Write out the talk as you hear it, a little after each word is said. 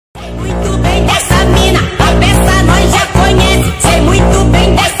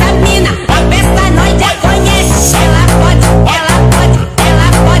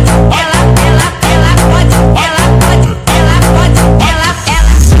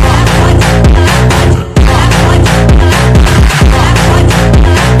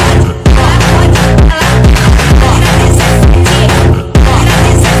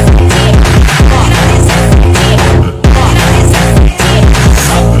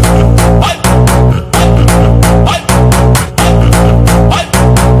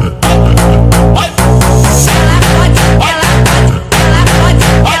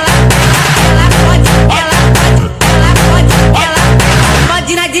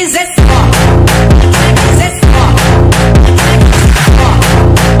dizer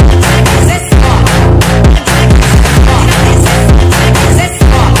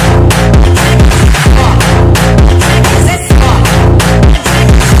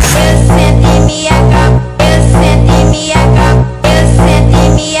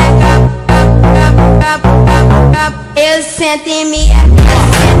eu sento em minha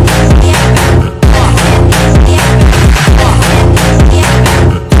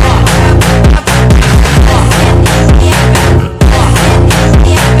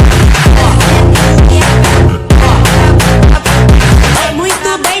sei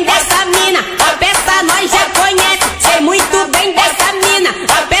muito bem dessa mina, a peça nós já conhece. Sei muito bem dessa mina,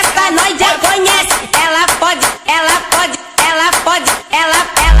 a peça nós já conhece. Ela pode, ela pode, ela pode, ela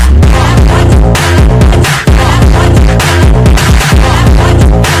pode.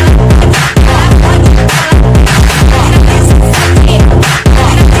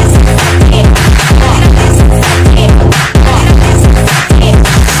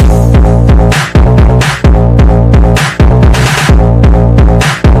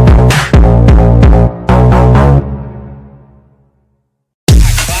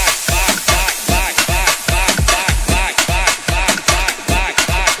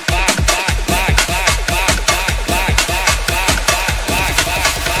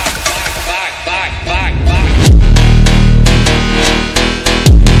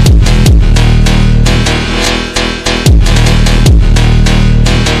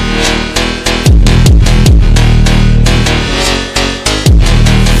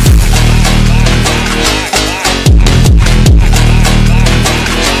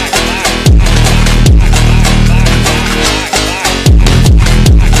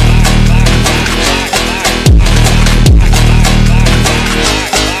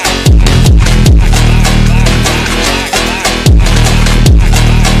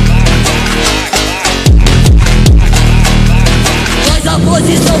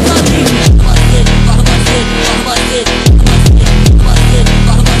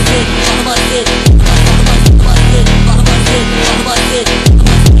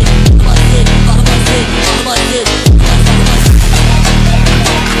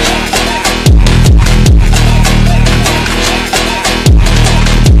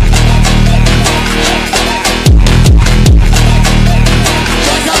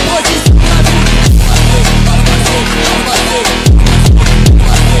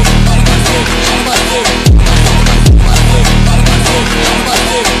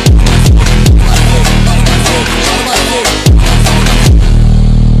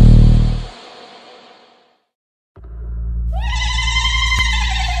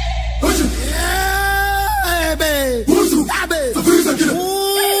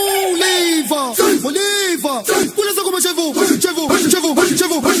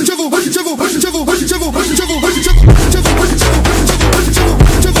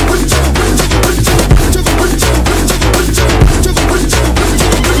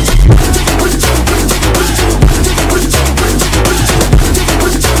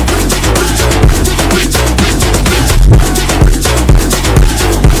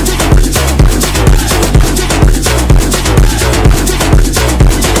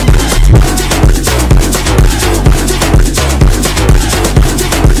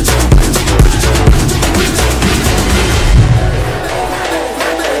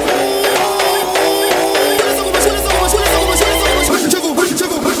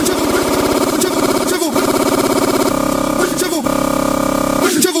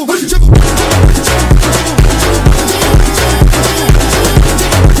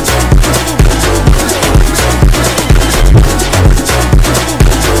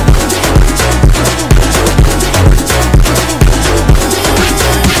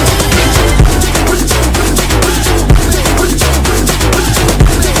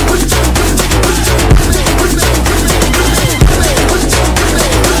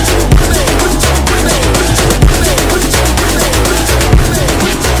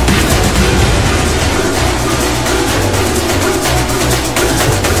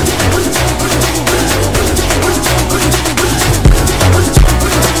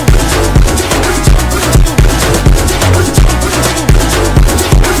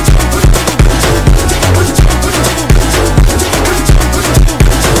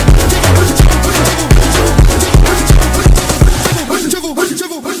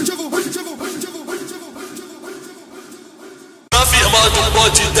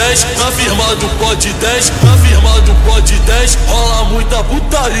 na firma do Pod 10, na firma do Pod 10, rola muita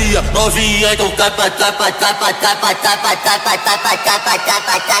putaria. Novinha então capa, tapa, tapa, tapa, tapa, tapa, tapa, tapa,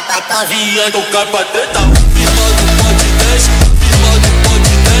 tapa, tapa, novinha então capa, teta. Firma do Pod 10, firma do Pod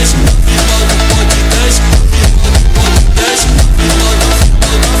 10.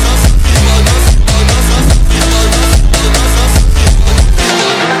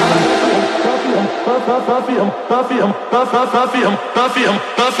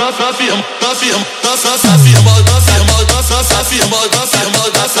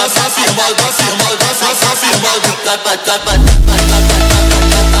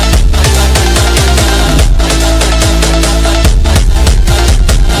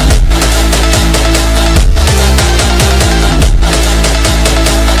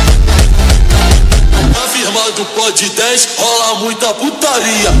 Afirmado pode 10, rola muita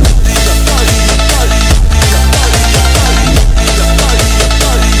putaria.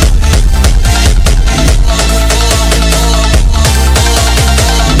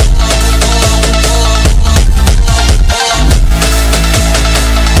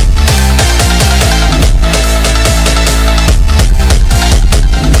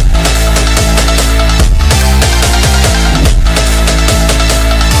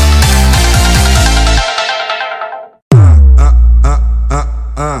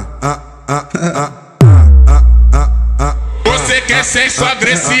 Você quer sexo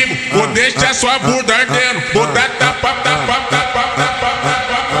agressivo, vou deixar sua bunda ardendo. Vou dar tapa, tapa, tapa, tapa,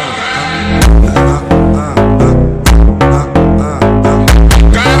 tapa.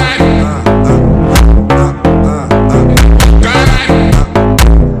 Caralho. Caralho.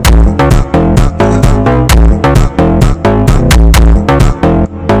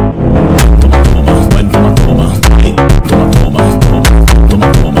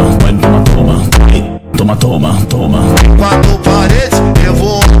 Toma. Quatro paredes, eu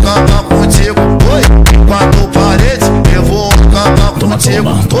vou acabar contigo. Oi. Quatro paredes, eu vou acabar contigo.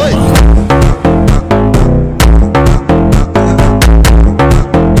 Oi.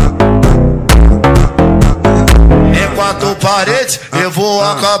 Em quatro paredes, eu vou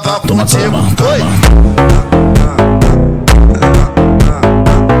acabar contigo. Oi.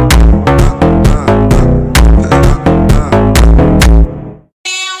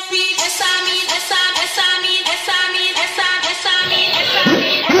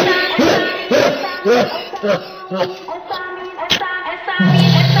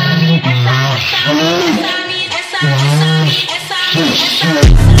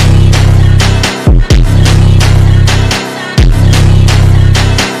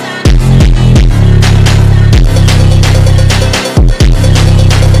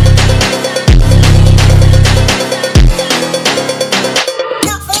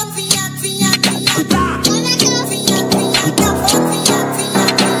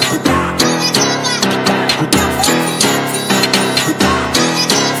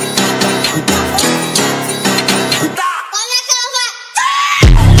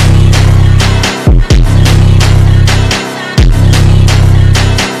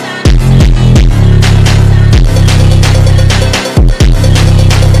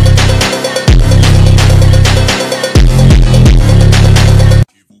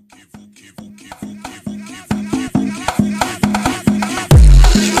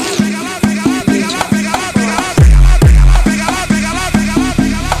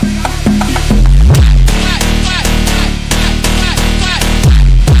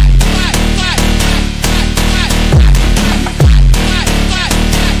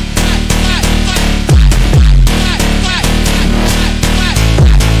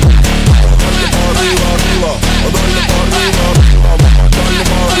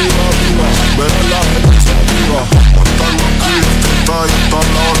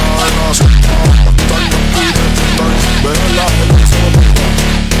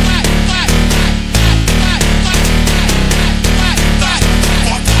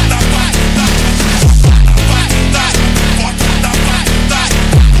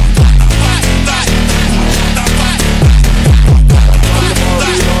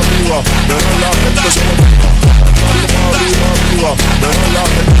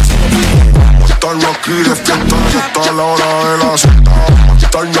 Aquí de fiesta, ya está la hora de la cita.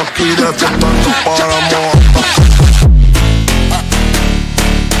 Están aquí de fiesta, no paramos.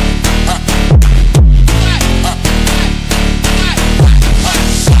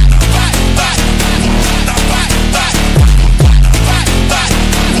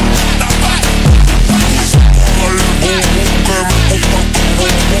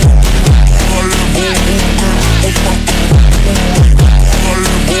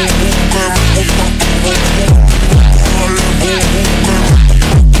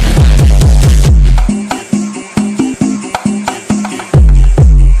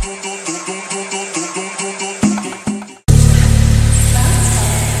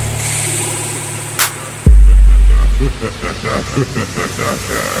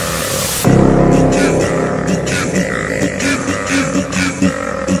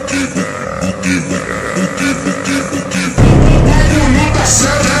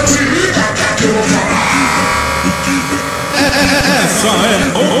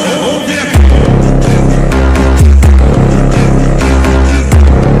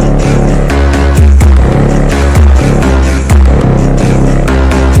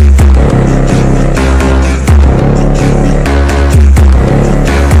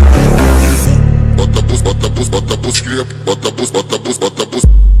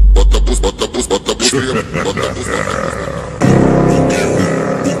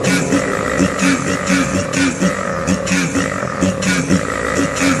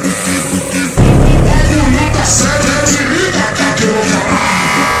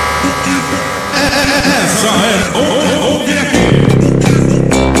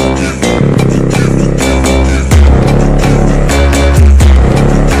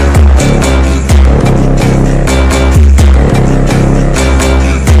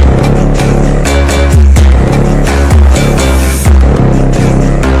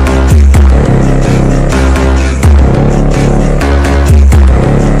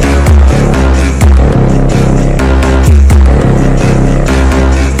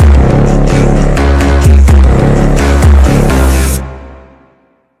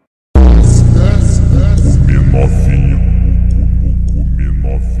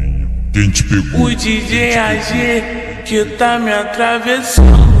 O DJ AG que tá me atravessando.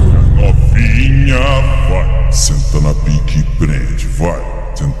 Novinha, vai. Senta na pique e prende, vai.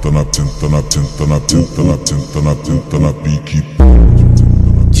 Senta na pique e prende.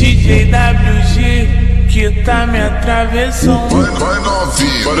 DJ WG que tá me atravessando. Vai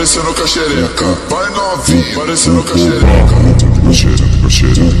novinho, parecendo caxereca. Vai novinho, parecendo caxereca.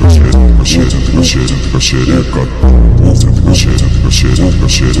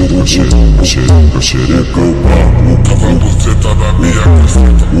 Tava buceta na minha caceta.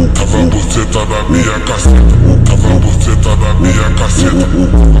 Tava buceta na minha caceta. Tava buceta na minha caceta.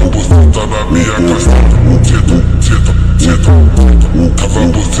 Tava buceta na minha caceta. Tava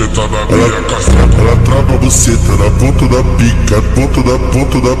buceta na minha caceta. Ela trava a buceta na ponta da pica. Ponta da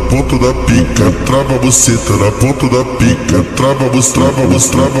pica. Trava a buceta na ponta da pica. Trava a buceta. Toma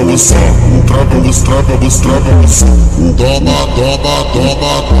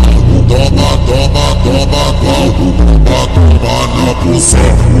na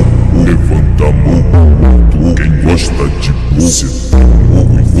buceta. Levanta a mão, quem gosta de bucetão.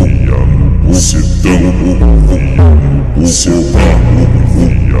 Enfia no bucetão. Enfia no bucetão.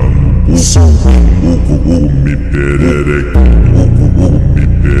 Enfia no bucetão. Come pererequinho. Come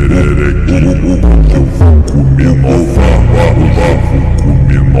pererequinho. Eu vou comer novinha. Vou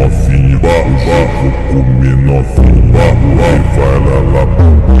comer novinha. Vou comer novinha. E vai lá lá.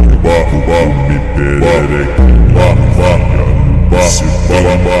 Come pererequinho. Se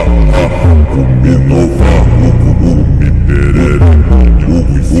baba, come nova, come pererequinho,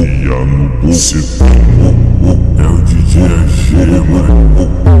 enfia no bucetão. É o DJ AG, mano,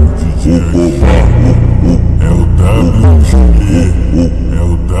 é o DJ Boba, é o WG, é o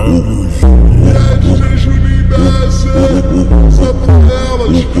WG. É DJ Juninho BS, só por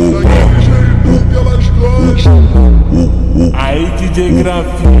elas, daquele jeito que elas gostam. Aí DJ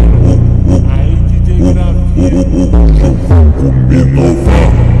Grafino. Aí DJ Grafino. Come nova.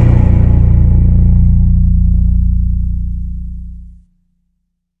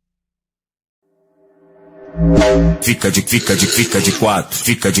 Fica de quatro, fica de quatro,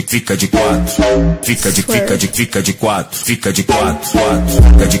 fica de quatro, fica de quatro, fica de quatro,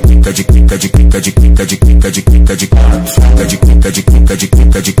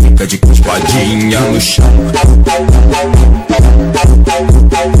 espadinha no chão.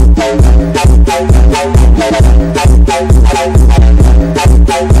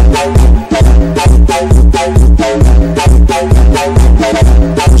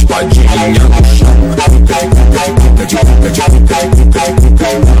 Espadinha no chão.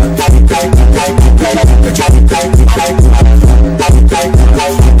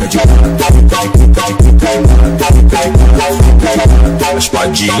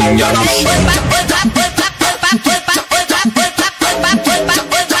 Espadinha no chão.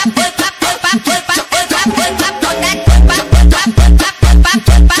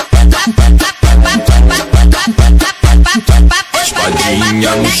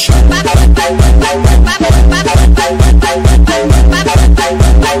 Espadinha no chão.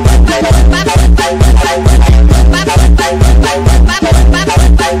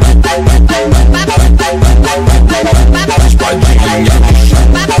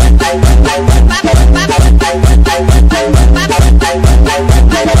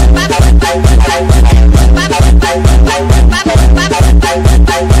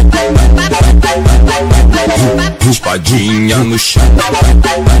 Espadinha no chão.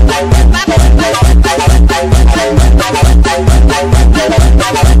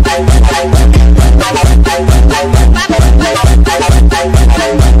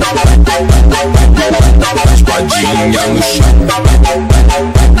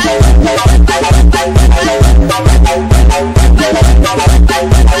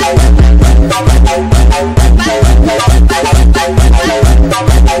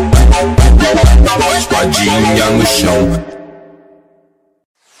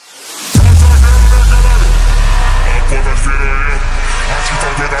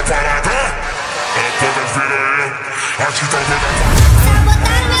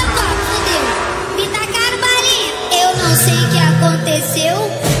 Sabotaram meu copo, fudeu. Me tacaram balinha. Eu não sei o que aconteceu.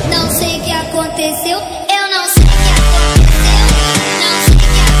 Não sei o que aconteceu. Eu não sei o que aconteceu. Não sei o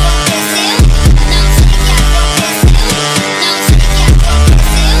que aconteceu. Não sei o que aconteceu.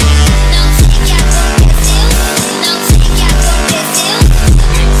 Não sei o que aconteceu. Não sei o que aconteceu. Não sei o que aconteceu.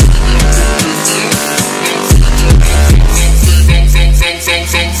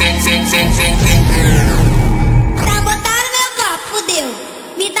 Sabotaram meu copo, fudeu.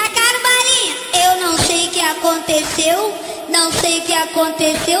 Me tacaram balinha. Eu não sei o que aconteceu. Não sei o que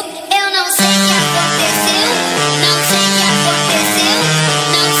aconteceu. Eu não sei o que aconteceu.